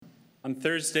On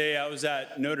Thursday, I was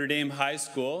at Notre Dame High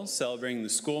School celebrating the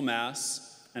school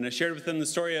mass, and I shared with them the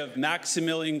story of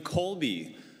Maximilian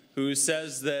Kolbe, who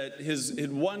says that his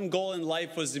one goal in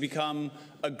life was to become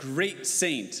a great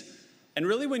saint. And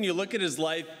really, when you look at his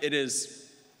life, it is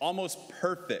almost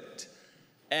perfect.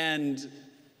 And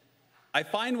I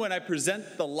find when I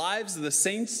present the lives of the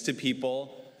saints to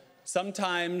people,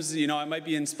 sometimes, I might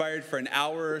be inspired for an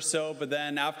hour or so, but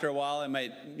then after a while I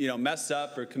might, mess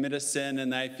up or commit a sin,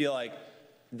 and I feel like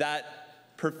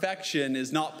that perfection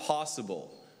is not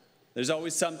possible. There's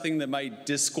always something that might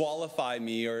disqualify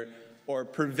me or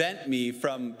prevent me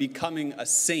from becoming a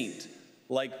saint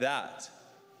like that.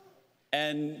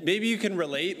 And maybe you can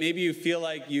relate. Maybe you feel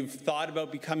like you've thought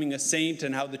about becoming a saint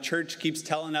and how the church keeps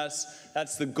telling us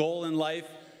that's the goal in life.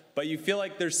 But you feel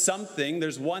like there's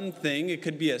one thing, it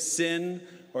could be a sin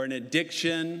or an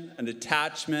addiction, an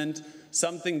attachment,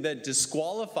 something that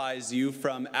disqualifies you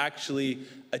from actually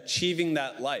achieving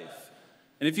that life.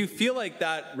 And if you feel like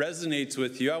that resonates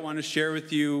with you, I want to share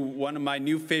with you one of my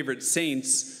new favorite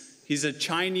saints. He's a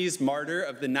Chinese martyr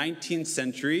of the 19th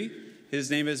century. His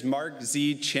name is Mark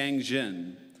Ji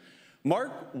Tianxiang.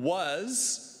 Mark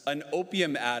was an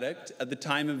opium addict at the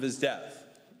time of his death.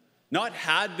 Not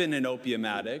had been an opium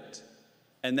addict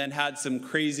and then had some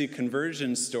crazy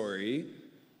conversion story.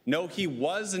 No, he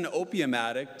was an opium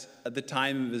addict at the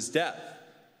time of his death.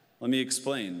 Let me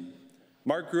explain.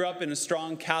 Mark grew up in a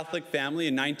strong Catholic family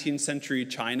in 19th century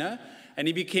China, and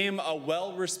he became a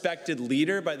well-respected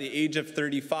leader by the age of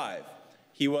 35.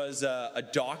 He was a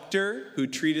doctor who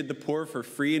treated the poor for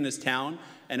free in his town,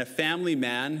 and a family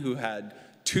man who had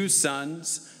 2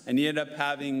 sons, and he ended up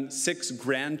having 6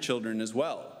 grandchildren as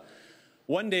well.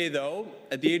 One day, though,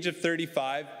 at the age of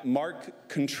 35, Mark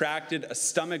contracted a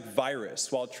stomach virus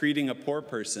while treating a poor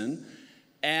person.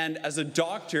 And as a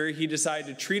doctor, he decided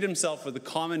to treat himself with a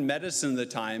common medicine at the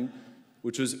time,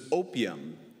 which was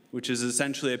opium, which is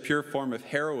essentially a pure form of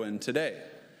heroin today.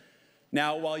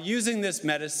 Now, while using this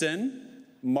medicine,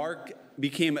 Mark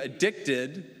became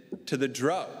addicted to the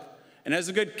drug. And as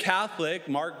a good Catholic,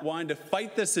 Mark wanted to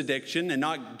fight this addiction and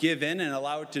not give in and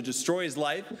allow it to destroy his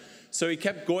life. So he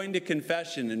kept going to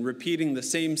confession and repeating the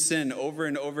same sin over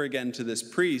and over again to this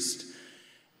priest.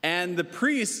 And the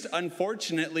priest,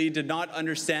 unfortunately, did not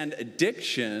understand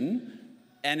addiction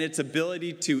and its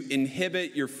ability to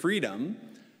inhibit your freedom.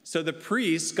 So the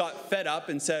priest got fed up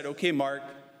and said, "Okay, Mark,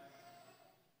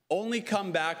 only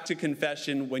come back to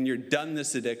confession when you're done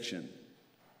this addiction."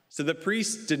 So the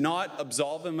priest did not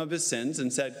absolve him of his sins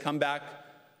and said, "Come back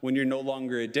when you're no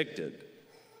longer addicted."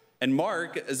 And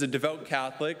Mark, as a devout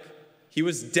Catholic, he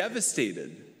was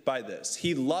devastated by this.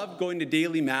 He loved going to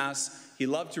daily mass. He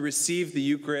loved to receive the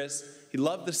Eucharist. He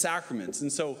loved the sacraments.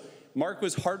 And so Mark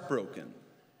was heartbroken.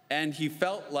 And he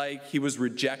felt like he was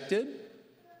rejected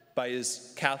by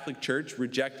his Catholic church,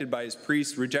 rejected by his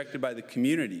priest, rejected by the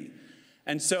community.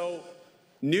 And so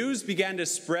news began to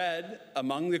spread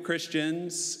among the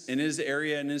Christians in his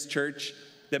area, in his church,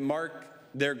 that Mark,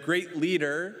 their great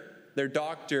leader, their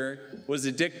doctor, was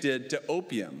addicted to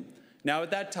opium. Now,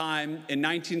 at that time, in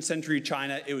 19th century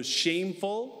China, it was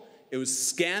shameful, it was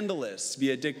scandalous to be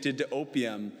addicted to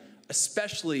opium,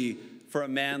 especially for a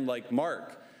man like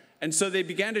Mark. And so they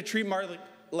began to treat Mark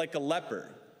like a leper.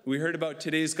 We heard about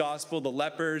today's gospel, the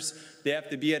lepers, they have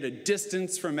to be at a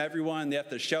distance from everyone, they have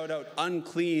to shout out,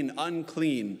 "Unclean,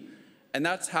 unclean." And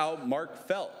that's how Mark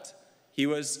felt. He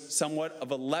was somewhat of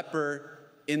a leper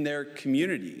in their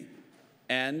community,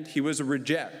 and he was a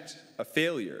reject, a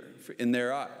failure in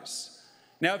their eyes.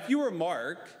 Now, if you were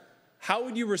Mark, how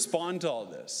would you respond to all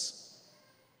this?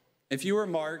 If you were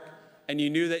Mark and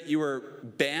you knew that you were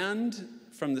banned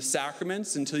from the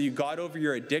sacraments until you got over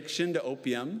your addiction to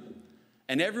opium,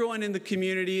 and everyone in the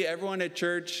community, everyone at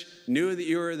church knew that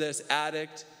you were this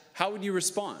addict, how would you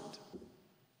respond?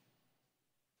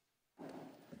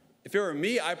 If it were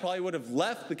me, I probably would have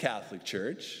left the Catholic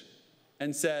Church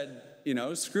and said,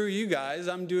 "Screw you guys,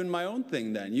 I'm doing my own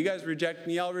thing then. You guys reject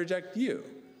me, I'll reject you."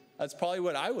 That's probably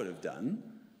what I would have done,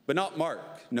 but not Mark.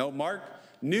 No, Mark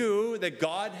knew that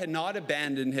God had not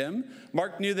abandoned him.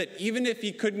 Mark knew that even if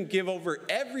he couldn't give over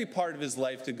every part of his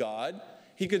life to God,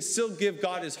 he could still give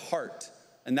God his heart,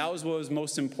 and that was what was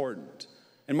most important.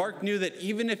 And Mark knew that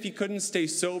even if he couldn't stay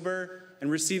sober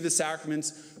and receive the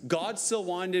sacraments, God still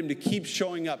wanted him to keep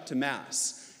showing up to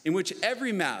Mass, in which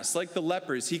every Mass, like the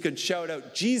lepers, he could shout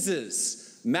out,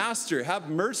 "Jesus, Master, have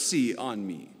mercy on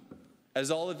me," as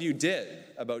all of you did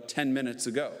about 10 minutes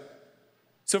ago.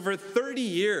 So for 30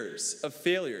 years of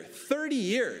failure, 30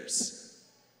 years,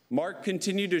 Mark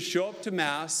continued to show up to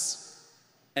Mass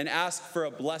and ask for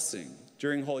a blessing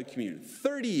during Holy Communion.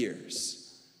 30 years.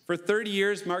 For 30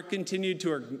 years, Mark continued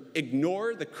to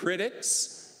ignore the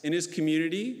critics in his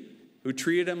community who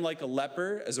treated him like a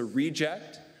leper, as a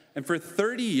reject. And for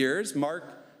 30 years,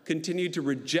 Mark continued to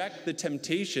reject the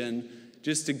temptation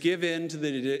just to give in to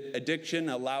the addiction,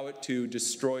 allow it to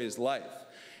destroy his life.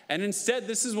 And instead,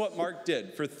 this is what Mark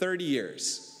did for 30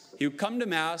 years. He would come to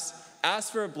Mass,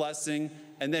 ask for a blessing,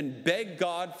 and then beg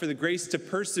God for the grace to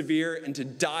persevere and to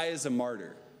die as a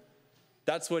martyr.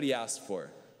 That's what he asked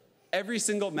for. Every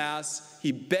single Mass,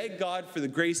 he begged God for the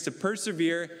grace to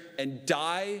persevere and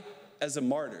die as a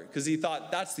martyr, because he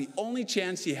thought that's the only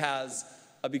chance he has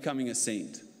of becoming a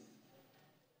saint.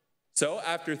 So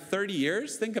after 30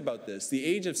 years, think about this, the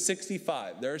age of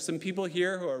 65. There are some people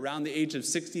here who are around the age of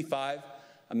 65.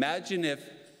 Imagine if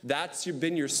that's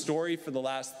been your story for the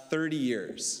last 30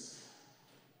 years.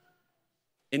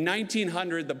 In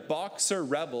 1900, the Boxer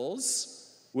rebels,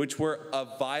 which were a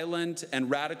violent and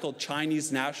radical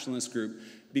Chinese nationalist group,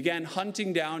 began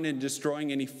hunting down and destroying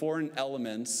any foreign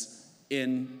elements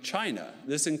in China.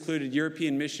 This included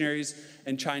European missionaries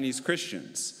and Chinese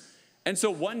Christians. And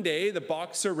so one day, the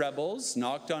Boxer rebels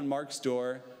knocked on Mark's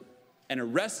door and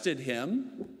arrested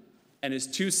him and his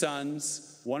 2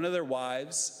 sons, one of their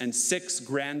wives, and 6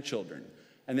 grandchildren.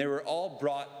 And they were all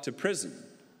brought to prison.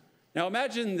 Now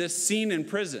imagine this scene in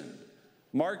prison.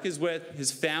 Mark is with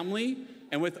his family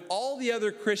and with all the other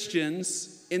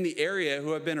Christians in the area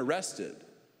who have been arrested.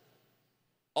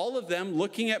 All of them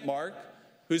looking at Mark,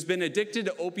 who's been addicted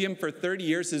to opium for 30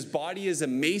 years. His body is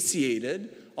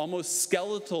emaciated, almost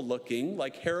skeletal looking,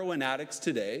 like heroin addicts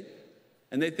today.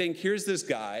 And they think, here's this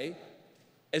guy.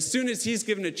 As soon as he's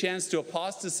given a chance to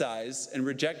apostatize and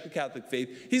reject the Catholic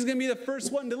faith, he's going to be the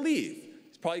first one to leave.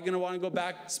 He's probably going to want to go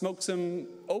back, smoke some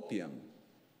opium.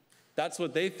 That's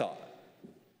what they thought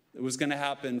it was going to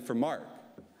happen for Mark.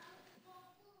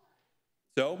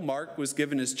 So Mark was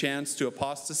given his chance to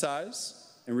apostatize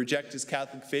and reject his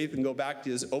Catholic faith and go back to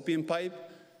his opium pipe.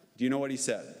 Do you know what he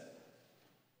said?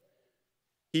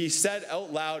 He said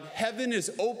out loud, "Heaven is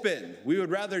open. We would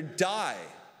rather die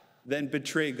than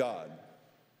betray God."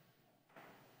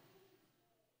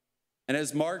 And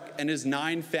as Mark and his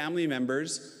 9 family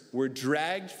members were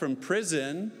dragged from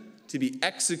prison to be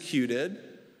executed,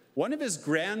 one of his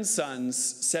grandsons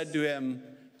said to him,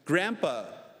 "Grandpa,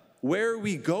 where are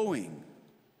we going?"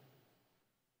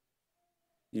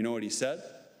 You know what he said?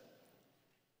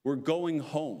 "We're going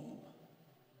home.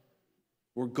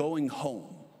 We're going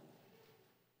home."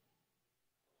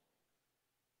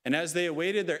 And as they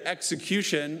awaited their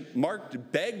execution,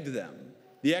 Mark begged them,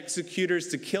 the executors,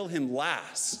 to kill him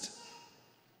last.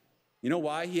 You know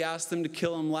why he asked them to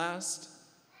kill him last?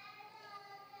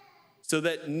 So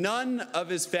that none of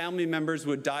his family members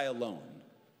would die alone.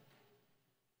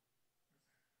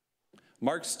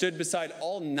 Mark stood beside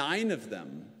all 9 of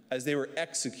them as they were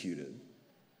executed.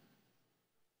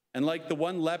 And like the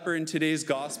one leper in today's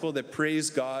gospel that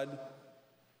praised God,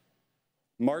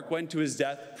 Mark went to his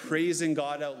death praising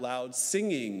God out loud,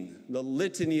 singing the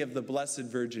litany of the Blessed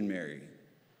Virgin Mary.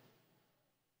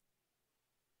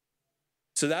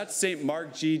 So that's St.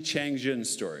 Mark Ji Tianxiang's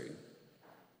story.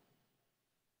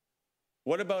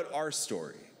 What about our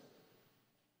story?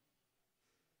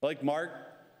 Like Mark,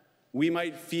 we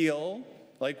might feel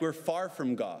like we're far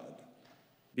from God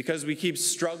because we keep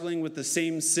struggling with the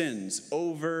same sins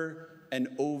over and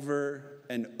over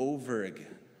and over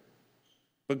again.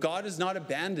 But God has not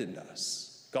abandoned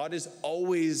us. God is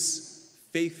always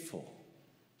faithful.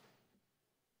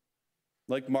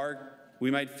 Like Mark,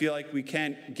 we might feel like we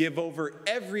can't give over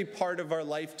every part of our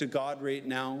life to God right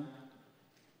now.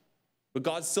 But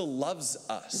God still loves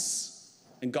us.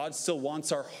 And God still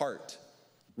wants our heart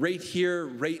right here,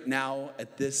 right now,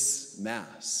 at this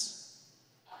Mass.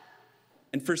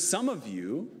 And for some of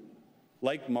you,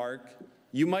 like Mark,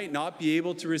 you might not be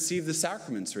able to receive the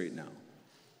sacraments right now.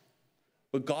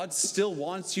 But God still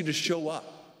wants you to show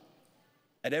up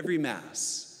at every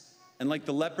Mass. And like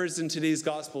the lepers in today's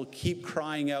gospel, keep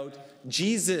crying out,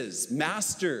 "Jesus,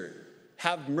 Master,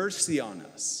 have mercy on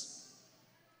us."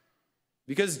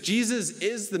 Because Jesus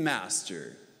is the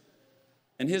Master,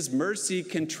 and his mercy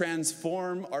can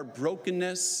transform our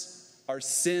brokenness, our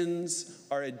sins,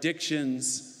 our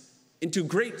addictions into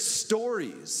great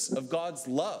stories of God's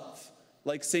love,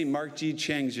 like St. Mark Ji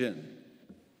Tianxiang.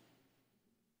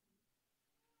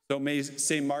 So may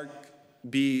St. Mark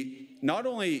be not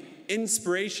only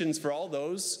inspirations for all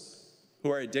those who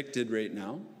are addicted right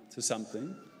now to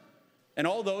something, and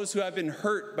all those who have been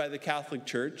hurt by the Catholic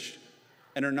Church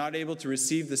and are not able to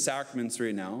receive the sacraments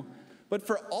right now, but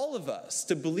for all of us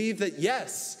to believe that,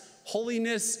 yes,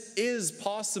 holiness is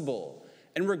possible.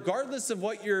 And regardless of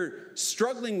what you're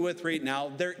struggling with right now,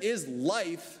 there is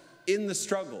life in the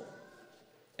struggle.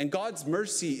 And God's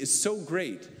mercy is so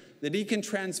great that he can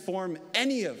transform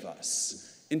any of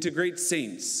us into great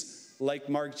saints like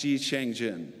Mark Ji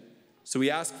Tianxiang. So we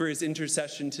ask for his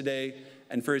intercession today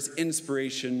and for his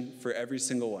inspiration for every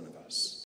single one of us.